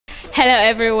Hello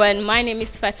everyone, my name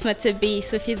is Fatmata B.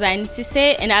 Sufie and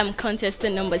Sesay, and I'm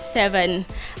contestant number 7.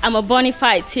 I'm a bona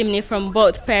fide Timney from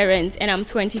both parents, and I'm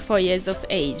 24 years of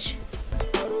age.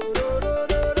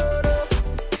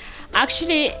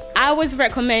 Actually, I was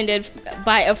recommended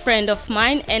by a friend of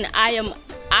mine, and I am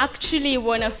actually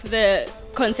one of the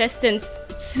contestants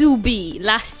to be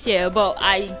last year, but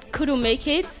I couldn't make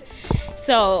it,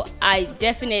 so I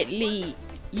definitely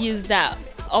used that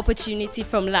opportunity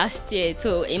from last year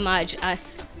to emerge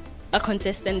as a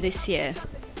contestant this year.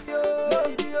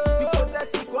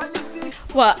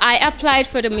 Well, I applied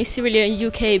for the Miss Sierra Leone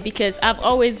UK because I've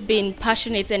always been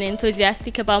passionate and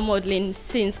enthusiastic about modeling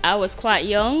since I was quite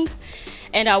young,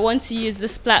 and I want to use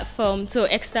this platform to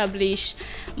establish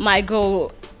my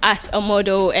goal as a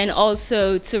model and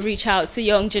also to reach out to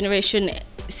young generation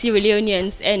Sierra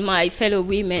Leoneans and my fellow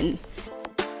women.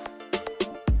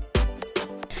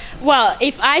 Well,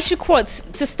 if I should quote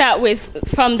to start with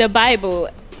from the Bible,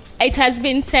 it has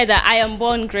been said that I am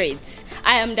born great.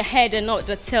 I am the head and not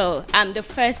the tail. I'm the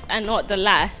first and not the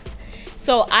last.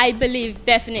 So I believe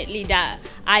definitely that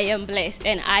I am blessed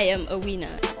and I am a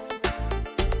winner.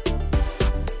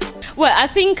 Well, I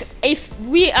think if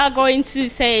we are going to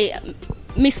say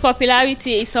Miss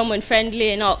Popularity is someone friendly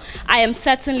and all, I am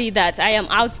certainly that. I am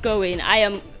outgoing. I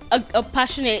am a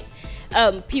passionate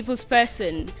people's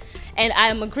person. And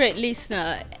I'm a great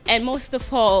listener, and most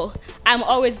of all, I'm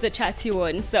always the chatty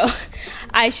one, so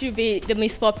I should be the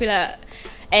Miss Popular,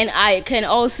 and I can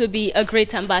also be a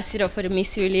great ambassador for the Miss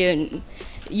Sierra Leone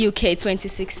UK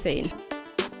 2016.